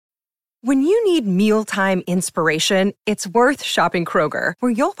When you need mealtime inspiration, it's worth shopping Kroger,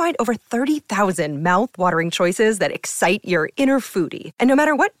 where you'll find over 30,000 mouth-watering choices that excite your inner foodie. And no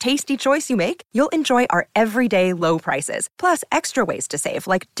matter what tasty choice you make, you'll enjoy our everyday low prices, plus extra ways to save,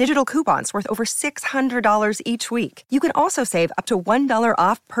 like digital coupons worth over $600 each week. You can also save up to $1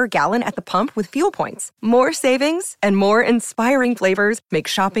 off per gallon at the pump with fuel points. More savings and more inspiring flavors make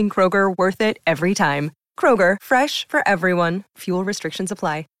shopping Kroger worth it every time. Kroger, fresh for everyone. Fuel restrictions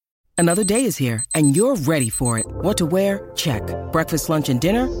apply. Another day is here, and you're ready for it. What to wear? Check. Breakfast, lunch, and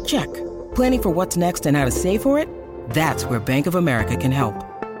dinner? Check. Planning for what's next and how to save for it? That's where Bank of America can help.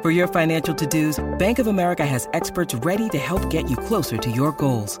 For your financial to-dos, Bank of America has experts ready to help get you closer to your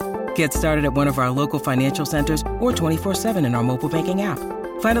goals. Get started at one of our local financial centers or 24/7 in our mobile banking app.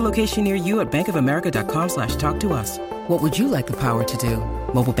 Find a location near you at bankofamerica.com/talktous. What would you like the power to do?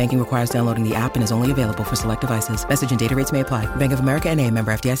 Mobile banking requires downloading the app and is only available for select devices. Message and data rates may apply. Bank of America N.A.,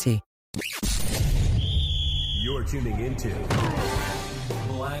 member FDIC. You're tuning into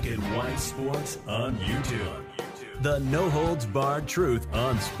Black and White Sports on YouTube. The no-holds-barred truth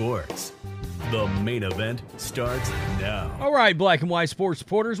on sports. The main event starts now. All right, Black and White Sports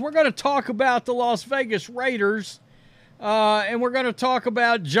supporters, we're going to talk about the Las Vegas Raiders, and we're going to talk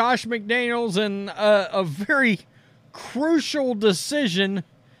about Josh McDaniels and a very crucial decision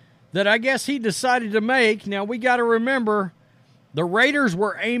that I guess he decided to make. Now, we got to remember, the Raiders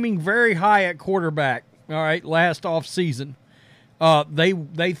were aiming very high at quarterback, all right, last offseason.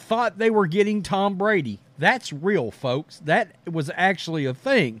 They thought they were getting Tom Brady. That's real, folks. That was actually a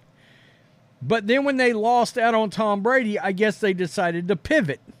thing. But then when they lost out on Tom Brady, I guess they decided to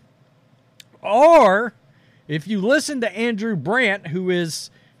pivot. Or, if you listen to Andrew Brandt, who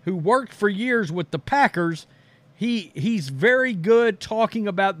worked for years with the Packers, he's very good talking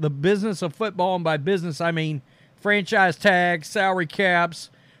about the business of football, and by business I mean franchise tags, salary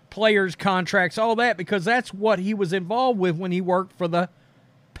caps, players' contracts, all that, because that's what he was involved with when he worked for the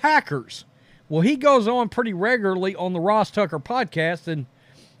Packers. Well, he goes on pretty regularly on the Ross Tucker podcast, and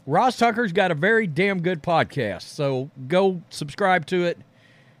Ross Tucker's got a very damn good podcast. So go subscribe to it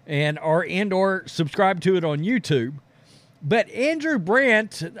or subscribe to it on YouTube. But Andrew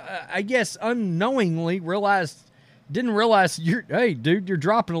Brandt, I guess unknowingly didn't realize hey dude, you're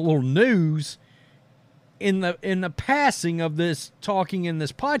dropping a little news in the passing of this, talking in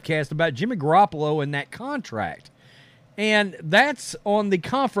this podcast about Jimmy Garoppolo and that contract. And that's on the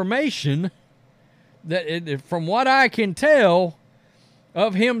confirmation that, from what I can tell,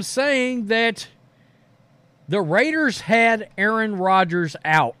 of him saying that the Raiders had Aaron Rodgers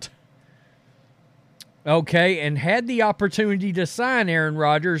out. Okay, and had the opportunity to sign Aaron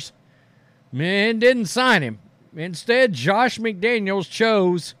Rodgers, man, didn't sign him. Instead, Josh McDaniels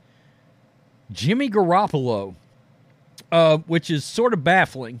chose Jimmy Garoppolo, which is sort of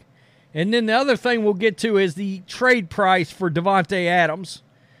baffling. And then the other thing we'll get to is the trade price for Davante Adams,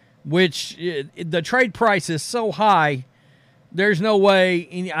 which the trade price is so high, there's no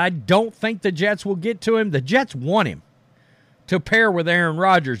way. I don't think the Jets will get to him. The Jets want him to pair with Aaron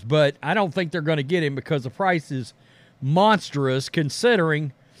Rodgers, but I don't think they're going to get him because the price is monstrous,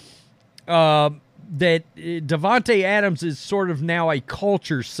 considering that Davante Adams is sort of now a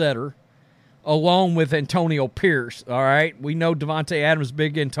culture setter along with Antonio Pierce. All right, we know Davante Adams,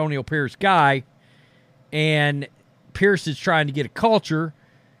 big Antonio Pierce guy, and Pierce is trying to get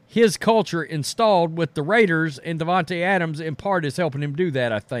his culture installed with the Raiders, and Davante Adams in part is helping him do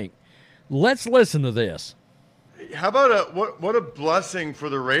that, I think. Let's listen to this. How about what a blessing for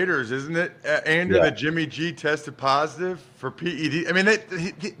the Raiders, isn't it, Andrew, that Jimmy G tested positive for PED? I mean,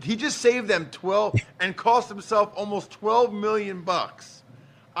 he just saved them 12 and cost himself almost $12 million.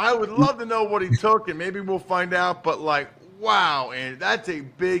 I would love to know what he took, and maybe we'll find out. But wow, and that's a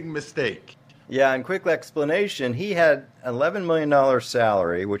big mistake. Yeah, and quick explanation: he had $11 million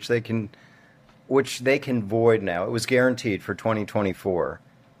salary, which they can void now. It was guaranteed for 2024.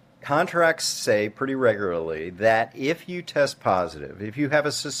 Contracts say pretty regularly that if you test positive, if you have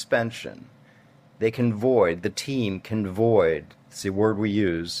a suspension, the team can void, it's the word we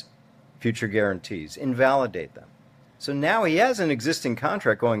use, future guarantees, invalidate them. So now he has an existing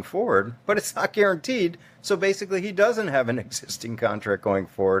contract going forward, but it's not guaranteed. So basically he doesn't have an existing contract going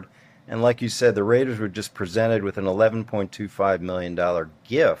forward. And like you said, the Raiders were just presented with an $11.25 million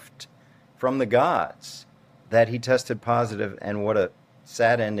gift from the gods that he tested positive, and what a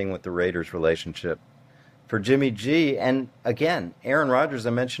sad ending with the Raiders relationship for Jimmy G. And again, Aaron Rodgers, I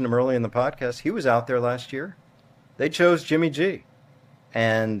mentioned him early in the podcast, he was out there last year. They chose Jimmy G.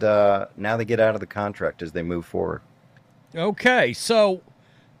 And now they get out of the contract as they move forward. Okay, so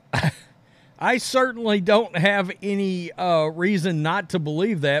I certainly don't have any reason not to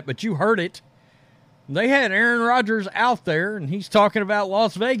believe that, but you heard it. They had Aaron Rodgers out there, and he's talking about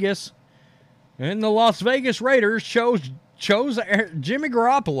Las Vegas, and the Las Vegas Raiders chose Jimmy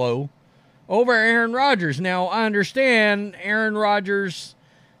Garoppolo over Aaron Rodgers. Now, I understand Aaron Rodgers'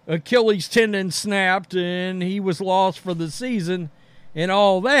 Achilles tendon snapped, and he was lost for the season and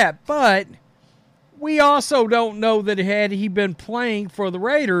all that, but we also don't know that had he been playing for the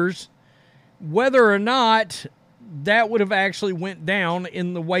Raiders, whether or not that would have actually went down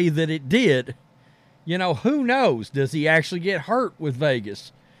in the way that it did. You know, who knows? Does he actually get hurt with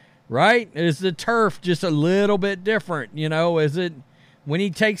Vegas, right? Is the turf just a little bit different? You know, is it when he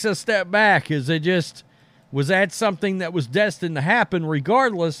takes a step back, was that something that was destined to happen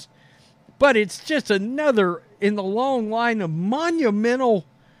regardless? But it's just another in the long line of monumental,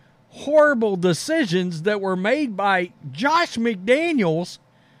 horrible decisions that were made by Josh McDaniels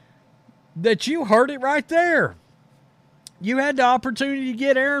that you heard it right there. You had the opportunity to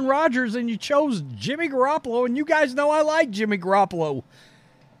get Aaron Rodgers, and you chose Jimmy Garoppolo, and you guys know I like Jimmy Garoppolo.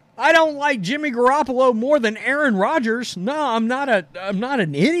 I don't like Jimmy Garoppolo more than Aaron Rodgers. No, I'm not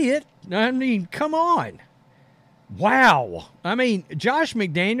an idiot. I mean, come on. Wow. I mean, Josh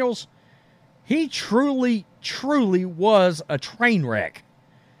McDaniels, he truly, truly was a train wreck.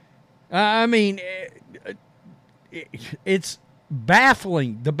 I mean, it's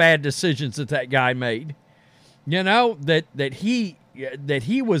baffling the bad decisions that guy made. You know, that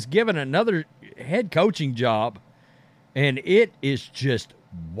he was given another head coaching job, and it is just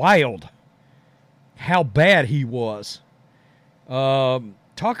wild how bad he was.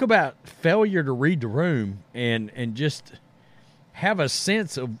 Talk about failure to read the room and just have a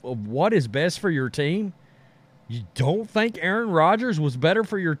sense of what is best for your team. You don't think Aaron Rodgers was better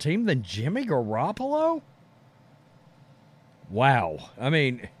for your team than Jimmy Garoppolo? Wow. I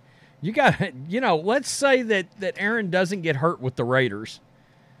mean, let's say that Aaron doesn't get hurt with the Raiders.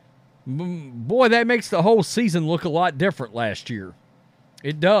 Boy, that makes the whole season look a lot different last year.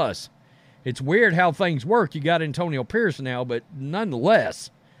 It does. It's weird how things work. You got Antonio Pierce now, but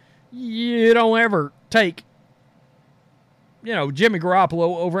nonetheless, you don't ever take, Jimmy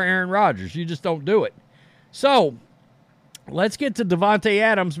Garoppolo over Aaron Rodgers. You just don't do it. So, let's get to Davante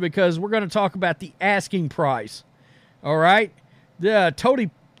Adams because we're going to talk about the asking price. All right? The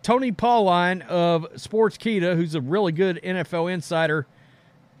Tony Pauline of Sportskeeda, who's a really good NFL insider,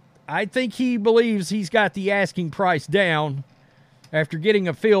 I think he believes he's got the asking price down after getting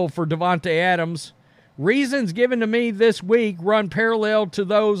a feel for Davante Adams. Reasons given to me this week run parallel to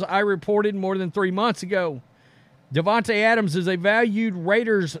those I reported more than 3 months ago. Davante Adams is a valued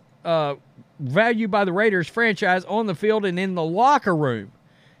by the Raiders franchise on the field and in the locker room.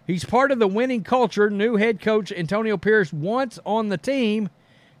 He's part of the winning culture new head coach Antonio Pierce wants on the team,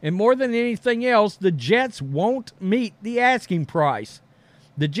 and more than anything else, the Jets won't meet the asking price.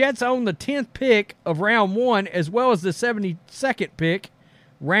 The Jets own the 10th pick of round 1 as well as the 72nd pick,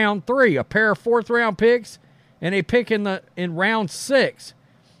 round 3, a pair of 4th-round picks, and a pick in round 6.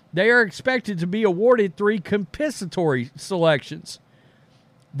 They are expected to be awarded 3 compensatory selections.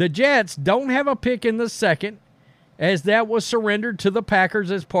 The Jets don't have a pick in the 2nd, as that was surrendered to the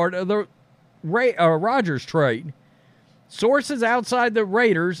Packers as part of the Rodgers trade. Sources outside the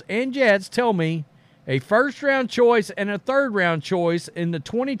Raiders and Jets tell me a first-round choice and a third-round choice in the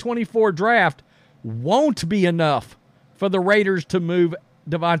 2024 draft won't be enough for the Raiders to move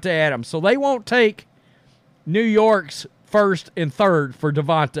Davante Adams. So they won't take New York's first and third for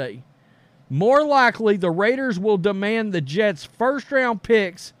Davante. More likely, the Raiders will demand the Jets' first-round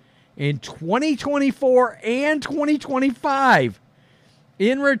picks in 2024 and 2025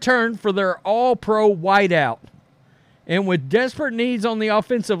 in return for their all-pro wideout. And with desperate needs on the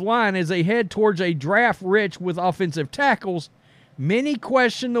offensive line as they head towards a draft rich with offensive tackles, many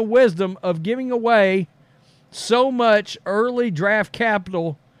question the wisdom of giving away so much early draft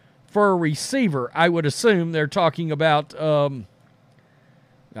capital for a receiver. I would assume they're talking about the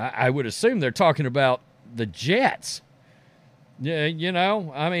Jets. Yeah,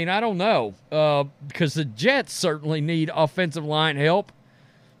 I don't know. Because the Jets certainly need offensive line help.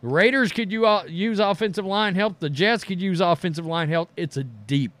 The Raiders could use offensive line help. The Jets could use offensive line help. It's a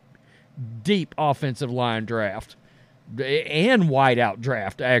deep, deep offensive line draft. And wideout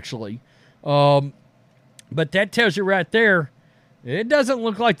draft, actually. But that tells you right there, it doesn't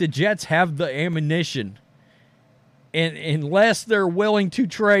look like the Jets have the ammunition. And unless they're willing to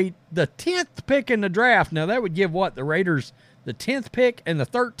trade the 10th pick in the draft. Now, that would give the Raiders the 10th pick and the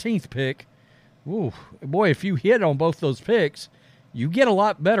 13th pick. Ooh, boy, if you hit on both those picks, you get a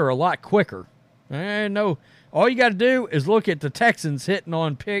lot better a lot quicker. No. All you got to do is look at the Texans hitting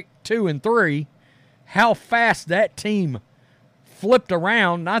on pick 2 and 3, how fast that team flipped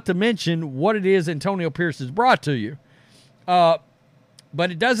around, not to mention what it is Antonio Pierce has brought to you. But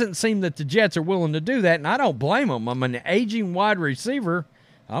it doesn't seem that the Jets are willing to do that, and I don't blame them. I'm an aging wide receiver.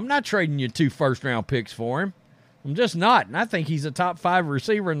 I'm not trading you 2 first-round picks for him. I'm just not, and I think he's a top 5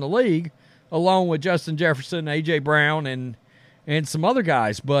 receiver in the league, along with Justin Jefferson, A.J. Brown, and some other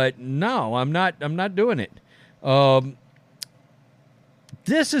guys. But no, I'm not doing it.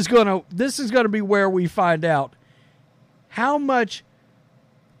 This is gonna be where we find out how much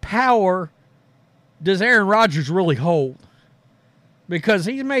power does Aaron Rodgers really hold. Because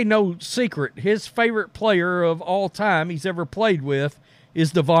he's made no secret, his favorite player of all time he's ever played with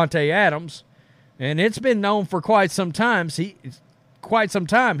is Davante Adams, and it's been known for quite some time. He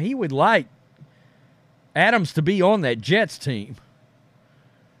would like Adams to be on that Jets team.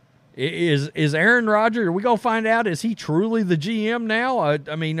 Is Aaron Rodgers? Are we gonna find out? Is he truly the GM now?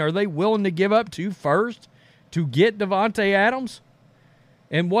 I mean, are they willing to give up 2 firsts to get Davante Adams?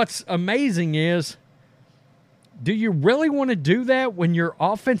 And what's amazing is, do you really want to do that when your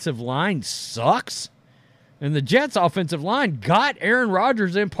offensive line sucks? And the Jets' offensive line got Aaron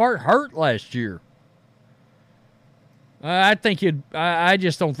Rodgers in part hurt last year. I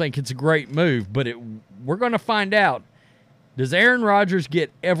just don't think it's a great move, but we're going to find out. Does Aaron Rodgers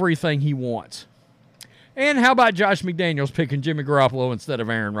get everything he wants? And how about Josh McDaniels picking Jimmy Garoppolo instead of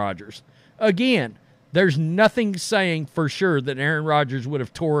Aaron Rodgers? Again, there's nothing saying for sure that Aaron Rodgers would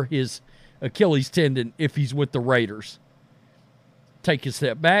have tore his Achilles tendon if he's with the Raiders. Take a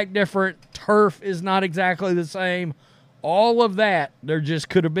step back different. Turf is not exactly the same. All of that, there just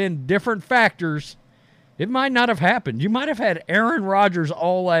could have been different factors. It might not have happened. You might have had Aaron Rodgers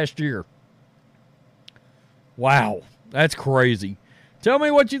all last year. Wow, that's crazy. Tell me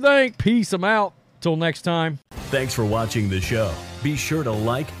what you think. Peace. I'm out. Till next time. Thanks for watching the show. Be sure to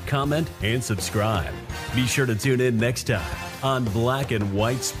like, comment, and subscribe. Be sure to tune in next time on Black and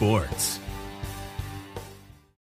White Sports.